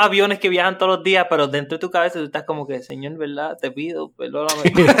tantos aviones que viajan todos los días, pero dentro de tu cabeza tú estás como que, Señor, ¿verdad? Te pido,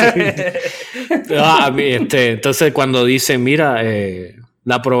 perdóname. Entonces cuando dicen, mira,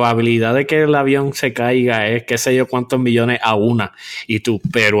 la probabilidad de que el avión se caiga es qué sé yo cuántos millones a una, y tú,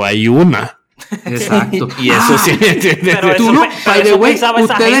 pero hay una. Exacto. Y eso sí. Pero eso, pensaba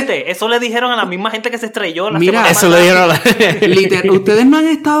esa gente. Eso le dijeron a la misma gente que se estrelló. Mira, eso le dijeron. Ustedes no han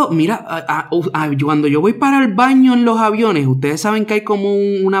estado. Mira, cuando yo voy para el baño en los aviones, ustedes saben que hay como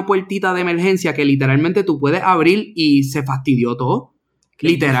una puertita de emergencia que literalmente tú puedes abrir y se fastidió todo.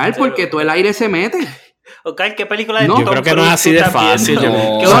 Literal, porque todo el aire se mete. Ok, ¿qué película de Yo creo que no es así de fácil.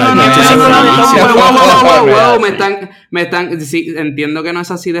 Sí, entiendo que no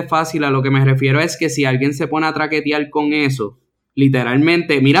es así de fácil. A lo que me refiero es que si alguien se pone a traquetear con eso,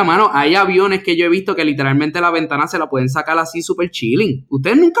 literalmente, mira, mano, hay aviones que yo he visto que literalmente la ventana se la pueden sacar así super chilling.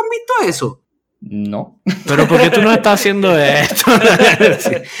 ¿Ustedes nunca han visto eso? No. Pero ¿por qué tú no estás haciendo esto?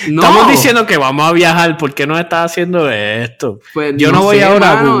 No. Estamos diciendo que vamos a viajar. ¿Por qué no estás haciendo esto? Pues yo no voy sé,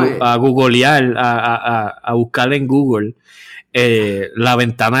 ahora mano, a googlear, a buscar en Google la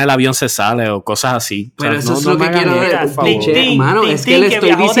ventana del avión se sale o cosas así. Pero o sea, eso es lo que quiero decir. Hermano, es que le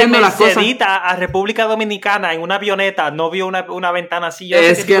estoy diciendo las cosas. A República Dominicana en una avioneta, no vio una ventana así. Yo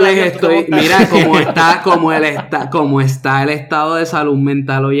es que les estoy, mira, como está el estado de salud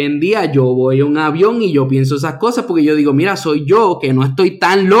mental hoy en día, yo voy a un avión y yo pienso esas cosas porque yo digo, mira, soy yo que no estoy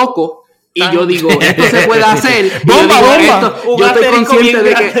tan loco. Y yo digo, esto se puede hacer. ¡Bomba! Yo estoy consciente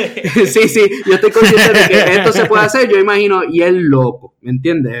de que... sí, yo estoy consciente de que esto se puede hacer. Yo imagino, y él loco. ¿Me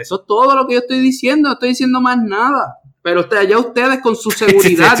entiendes? Eso es todo lo que yo estoy diciendo. No estoy diciendo más nada. Pero allá ustedes con su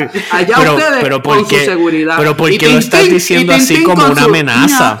seguridad. Allá ustedes con su seguridad. Pero ¿por qué lo estás diciendo así como una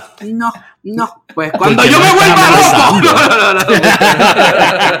amenaza? No. Pues cuando yo me vuelva loco.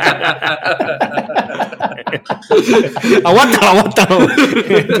 Aguántalo.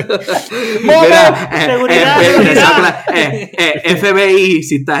 Seguridad. FBI,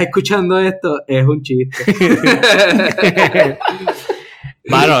 si estás escuchando esto, es un chiste.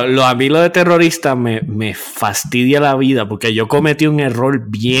 Bueno, a mí lo de terrorista me fastidia la vida porque yo cometí un error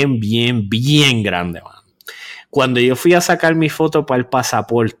bien grande, man. Cuando yo fui a sacar mi foto para el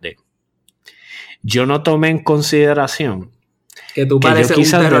pasaporte, yo no tomé en consideración que tú pareces un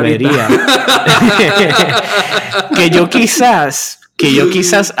terrorista. Que yo quizás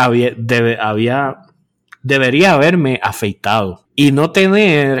debería haberme afeitado y no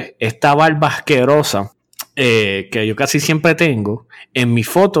tener esta barba asquerosa que yo casi siempre tengo en mi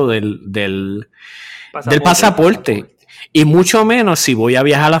foto del pasaporte. Y mucho menos si voy a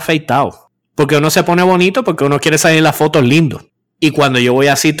viajar afeitado. Porque uno se pone bonito porque uno quiere salir en las fotos lindos. Y cuando yo voy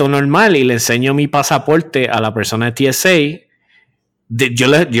así todo normal y le enseño mi pasaporte a la persona de TSA, yo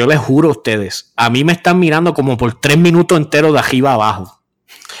les juro a ustedes, a mí me están mirando como por 3 minutos enteros de arriba abajo.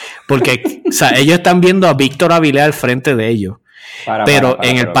 Porque o sea, ellos están viendo a Víctor Avilés al frente de ellos. Pero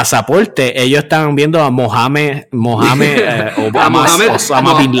en el pasaporte ellos están viendo a Mohamed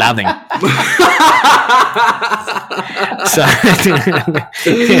Osama Bin Laden. O sea,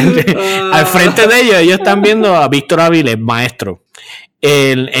 al frente de ellos están viendo a Víctor Avilés, maestro.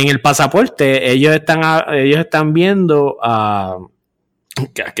 En el pasaporte ellos están viendo a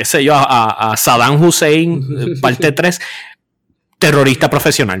qué sé yo, a Saddam Hussein, parte 3, terrorista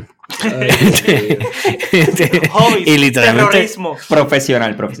profesional. Y literalmente terrorismo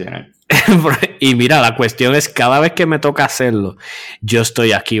profesional. Y mira, la cuestión es cada vez que me toca hacerlo, yo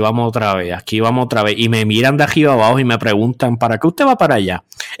estoy aquí vamos otra vez y me miran de arriba abajo y me preguntan ¿para qué usted va para allá?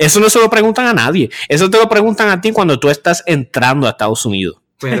 Eso no se lo preguntan a nadie, eso te lo preguntan a ti cuando tú estás entrando a Estados Unidos.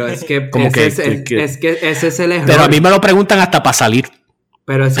 Pero es que ese es el error. Pero a mí me lo preguntan hasta para salir.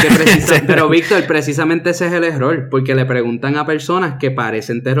 Pero es que pero Víctor, precisamente ese es el error, porque le preguntan a personas que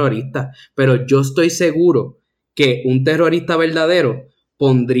parecen terroristas, pero yo estoy seguro que un terrorista verdadero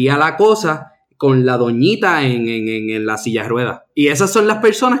pondría la cosa con la doñita en la silla de ruedas. Y esas son las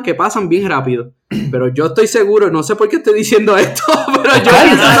personas que pasan bien rápido. Pero yo estoy seguro, no sé por qué estoy diciendo esto, pero yo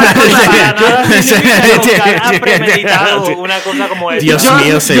pienso esas cosas. Para nada significa que Oscar ha premeditado una cosa como esa. Dios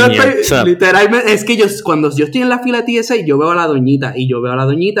mío, señor. Literalmente, es que cuando yo estoy en la fila TSA, yo veo a la doñita, y yo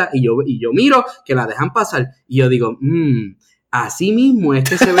miro que la dejan pasar, y yo digo, así mismo es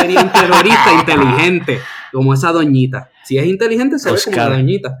que se vería un terrorista inteligente, como esa doñita. Si es inteligente, se ve como la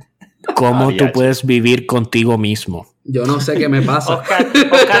doñita. ¿Cómo tú puedes vivir contigo mismo? Yo no sé qué me pasa. Oscar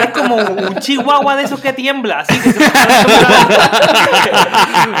es como un chihuahua de esos que tiembla, así que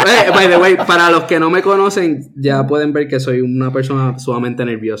By the way, para los que no me conocen, ya pueden ver que soy una persona sumamente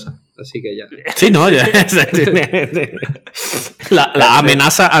nerviosa. Así que ya. Sí, no, ya. Las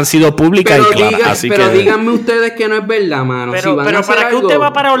amenazas han sido públicas y claras. Pero díganme ustedes que no es verdad, mano. Pero ¿para qué usted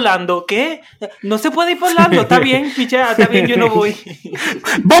va para Orlando? ¿Qué? No se puede ir para Orlando. Está bien, pichea, está bien, yo no voy.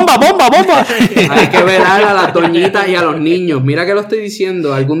 ¡Bomba! Hay que velar a las doñitas y a los niños. Mira que lo estoy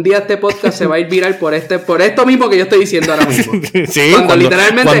diciendo. Algún día este podcast se va a ir viral por esto mismo que yo estoy diciendo ahora mismo. Sí,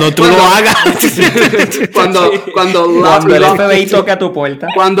 cuando tú lo hagas. Cuando el FBI toque a tu puerta.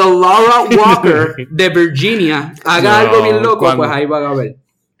 Cuando Laura Walker de Virginia haga algo bien loco, pues ahí van a ver.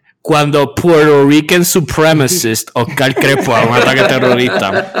 Cuando Puerto Rican supremacist Oscar Crespo a un ataque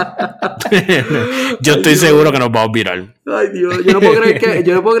terrorista. Yo estoy seguro que nos vamos a virar. Ay, Dios, yo no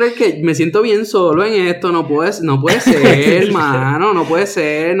puedo creer que me siento bien solo en esto. No puede ser, hermano. No puede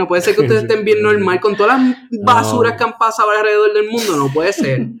ser que ustedes estén bien normal con todas las basuras que han pasado alrededor del mundo. No puede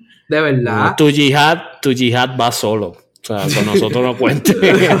ser. De verdad. No, tu yihad va solo. O sea, con nosotros no cuente.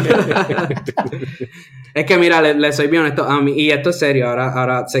 Es que mira, le soy bien honesto a mí, y esto es serio,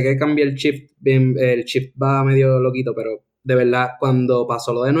 ahora sé que cambié el shift va medio loquito, pero de verdad, cuando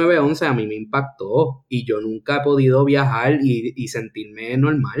pasó lo de 9/11 a mí me impactó, y yo nunca he podido viajar y sentirme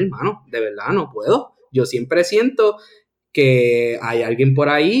normal, mano, de verdad no puedo. Yo siempre siento que hay alguien por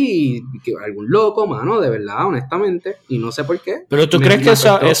ahí, algún loco, mano, de verdad, honestamente, y no sé por qué. Pero ¿tú crees que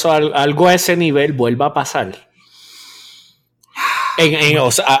eso algo a ese nivel vuelva a pasar? O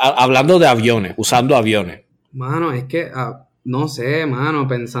sea, hablando de aviones, usando aviones. Mano, es que no sé, mano,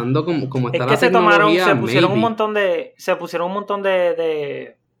 pensando como está la tecnología. Se pusieron un montón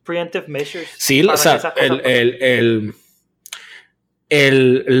de preemptive measures. Sí, o sea,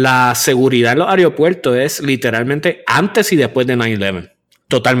 la seguridad en los aeropuertos es literalmente antes y después de 9/11.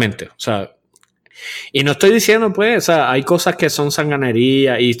 Totalmente. O sea, y no estoy diciendo, pues, o sea, hay cosas que son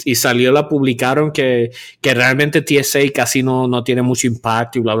sanganería y la publicaron que realmente TSA casi no tiene mucho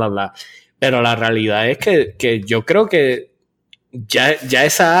impacto y bla, bla, bla. Pero la realidad es que yo creo que ya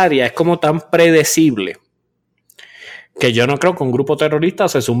esa área es como tan predecible que yo no creo que un grupo terrorista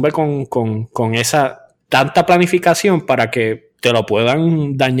se zumbe con esa tanta planificación para que te lo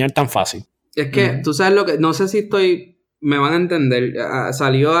puedan dañar tan fácil. Es que, tú sabes lo que, no sé si me van a entender,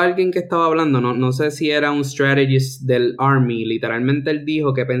 salió alguien que estaba hablando, no sé si era un strategist del Army, literalmente él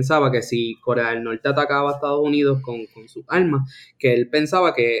dijo que pensaba que si Corea del Norte atacaba a Estados Unidos con sus armas, que él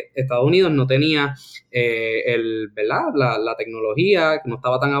pensaba que Estados Unidos no tenía ¿verdad? La tecnología, que no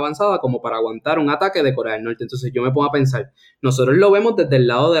estaba tan avanzada como para aguantar un ataque de Corea del Norte. Entonces yo me pongo a pensar, nosotros lo vemos desde el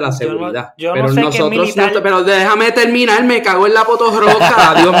lado de la seguridad, pero déjame terminar, me cago en la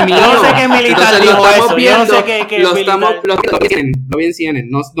potorroca, Dios mío. Yo no sé qué militar dijo eso, yo no sé qué militar. Lo bien CNN,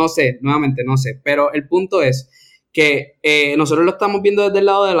 no sé, nuevamente no sé, pero el punto es que nosotros lo estamos viendo desde el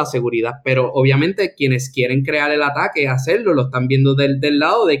lado de la seguridad, pero obviamente quienes quieren crear el ataque, hacerlo, lo están viendo del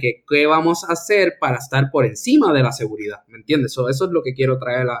lado de que qué vamos a hacer para estar por encima de la seguridad, ¿me entiendes? Eso es lo que quiero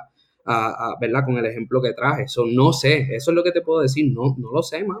traer a ¿verdad? Con el ejemplo que traje. Eso no sé, eso es lo que te puedo decir, no lo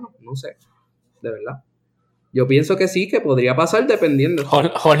sé, mano, no sé, de verdad. Yo pienso que sí, que podría pasar dependiendo.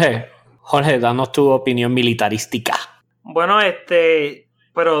 Jorge, danos tu opinión militarística. Bueno,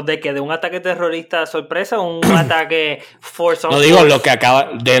 pero de un ataque terrorista sorpresa o un ataque force on no digo lo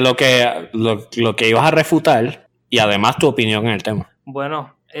que ibas a refutar y además tu opinión en el tema.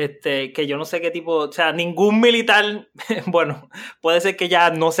 Bueno, que yo no sé qué tipo, o sea, ningún militar, bueno, puede ser que ya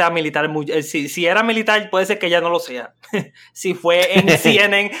no sea militar, si era militar puede ser que ya no lo sea. Si fue en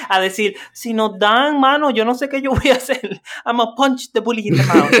CNN a decir, si nos dan mano, yo no sé qué yo voy a hacer, I'm a punch the bully in the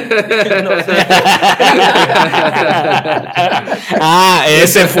mouth. No sé.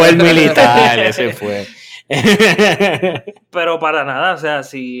 Ese fue el militar, ese fue. Pero para nada, o sea,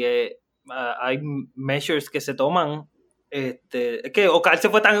 si hay measures que se toman. Es que Oscar se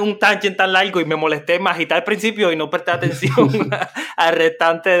fue un tangent tan largo y me molesté, me agité al principio y no presté atención al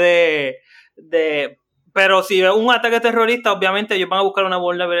restante de pero si es un ataque terrorista, obviamente ellos van a buscar una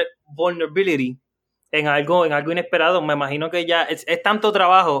vulnerability en algo inesperado. Me imagino que ya es tanto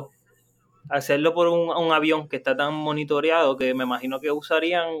trabajo hacerlo por un avión que está tan monitoreado que me imagino que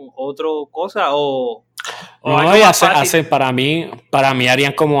usarían otra cosa o no, y hace para mí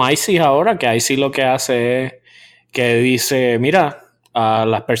harían como ICE ahora, que ICE lo que hace es que dice, mira, a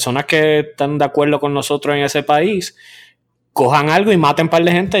las personas que están de acuerdo con nosotros en ese país, cojan algo y maten un par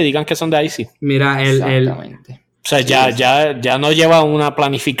de gente y digan que son de ICE. Mira, Exactamente. O sea, ya no lleva una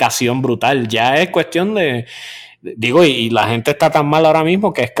planificación brutal, ya es cuestión de... Digo, y la gente está tan mal ahora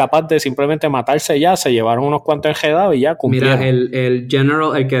mismo que es capaz de simplemente matarse ya, se llevaron unos cuantos enjedados y ya cumplieron. Mira, el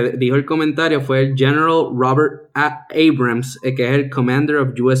general, el que dijo el comentario fue el General Robert Abrams, que es el Commander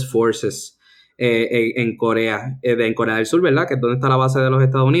of US Forces en Corea del Sur, ¿verdad? Que es donde está la base de los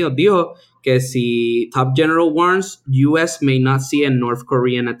Estados Unidos. Dijo que si Top General warns, US may not see a North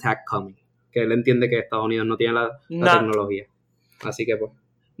Korean attack coming. Que él entiende que Estados Unidos no tiene la tecnología. Así que pues.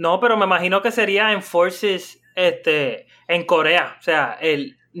 No, pero me imagino que sería en Forces en Corea. O sea,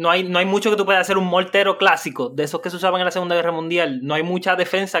 no hay mucho que tú puedas hacer un mortero clásico de esos que se usaban en la Segunda Guerra Mundial. No hay mucha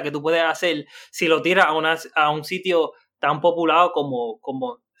defensa que tú puedas hacer si lo tiras a un sitio tan populado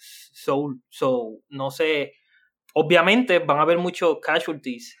como Seoul. So, no sé. Obviamente van a haber muchos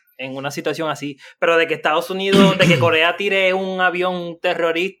casualties en una situación así. Pero de que Estados Unidos, de que Corea tire un avión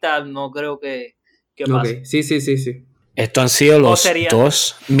terrorista, no creo que pase. Okay. Sí. Estos han sido los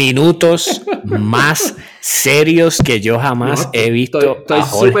 2 minutos más serios que yo jamás he visto a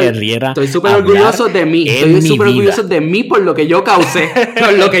Jorge Riera. Estoy súper orgulloso de mí. Estoy súper orgulloso de mí por lo que yo causé.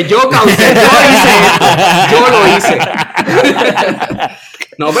 Por lo que yo causé. Yo lo hice.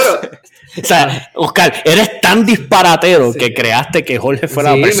 No, pero... O sea, Oscar, eres tan disparatero que creaste que Jorge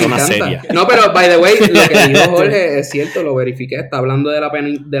fuera la persona seria. No, pero, by the way, lo que dijo Jorge es cierto, lo verifiqué. Está hablando de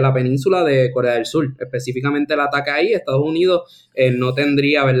la península de Corea del Sur. Específicamente el ataque ahí, Estados Unidos no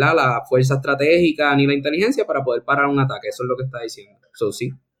tendría, ¿verdad?, la fuerza estratégica ni la inteligencia para poder parar un ataque. Eso es lo que está diciendo. So,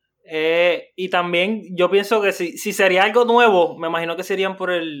 sí. Y también yo pienso que si sería algo nuevo, me imagino que serían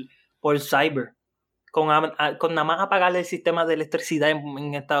por cyber. Con nada más apagarle el sistema de electricidad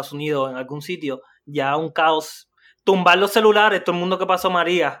en Estados Unidos, en algún sitio, ya un caos. Tumbar los celulares, todo el mundo que pasó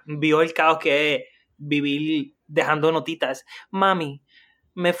María vio el caos que es vivir dejando notitas. Mami,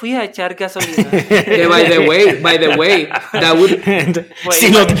 me fui a echar gasolina. Que by the way, that would...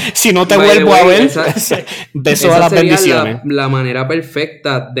 si no te vuelvo a ver, beso a las bendiciones. La manera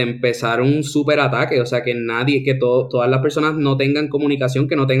perfecta de empezar un superataque, o sea, que todas las personas no tengan comunicación,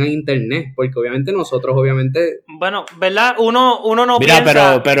 que no tengan internet, porque obviamente nosotros, Bueno, ¿verdad? Uno no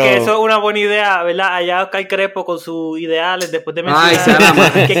piensa que eso es una buena idea, ¿verdad? Allá Oscar Crespo con sus ideales, después de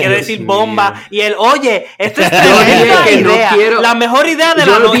mencionar que quiere decir bomba, y él, oye, esto es tremenda idea, la mejor idea de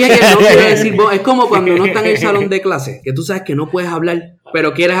la noche. Dije que no quiero decir bomba. Es como cuando uno está en el salón de clase, que tú sabes que no puedes hablar,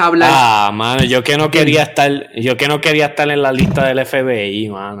 pero quieres hablar. Mano, yo que no quería estar en la lista del FBI,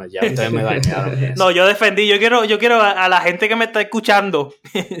 mano, ya ustedes me dañaron. No, yo defendí, yo quiero a la gente que me está escuchando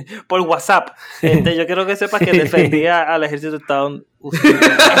por WhatsApp, yo quiero que sepas que defendí al ejército de Estados Unidos.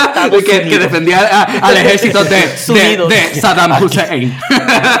 Que defendía al ejército de Saddam Hussein.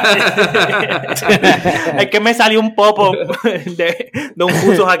 Es que me salió un popo de un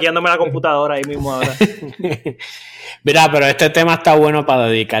curso hackeándome la computadora ahí mismo ahora. Mira, pero este tema está bueno para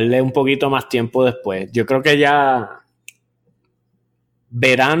dedicarle un poquito más tiempo después. Yo creo que ya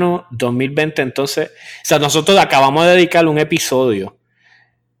verano 2020, entonces, o sea, nosotros acabamos de dedicar un episodio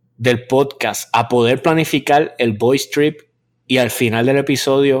del podcast a poder planificar el boys trip y al final del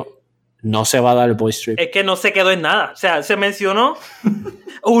episodio no se va a dar el boys trip. Es que no se quedó en nada. O sea, se mencionó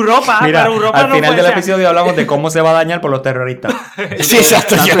Europa, mira, pero Europa al no final del episodio hablamos de cómo se va a dañar por los terroristas. Sí,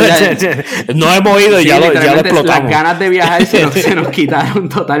 exacto. No hemos ido y ya lo explotamos. Las ganas de viajar se nos quitaron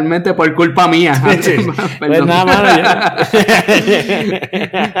totalmente por culpa mía. Sí. Pues nada, mano.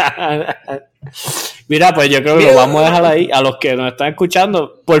 Mira, pues yo creo que lo vamos a dejar ahí. A los que nos están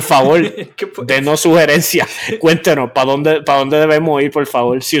escuchando, por favor, denos sugerencias. Cuéntenos para dónde debemos ir, por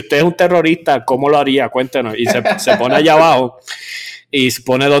favor. Si usted es un terrorista, ¿cómo lo haría? Cuéntenos. Y se pone allá abajo y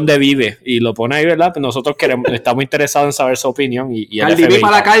pone dónde vive. Y lo pone ahí, ¿verdad? Pues nosotros estamos interesados en saber su opinión. Cardi B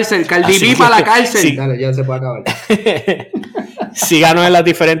para la cárcel. Cardi B para la cárcel. Sí. Dale, ya se puede acabar. Síganos en las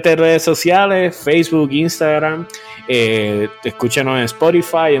diferentes redes sociales, Facebook, Instagram. Escúchenos en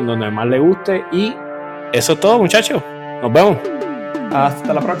Spotify, en donde más le guste. Y eso es todo, muchachos. Nos vemos.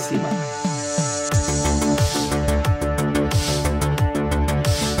 Hasta la próxima.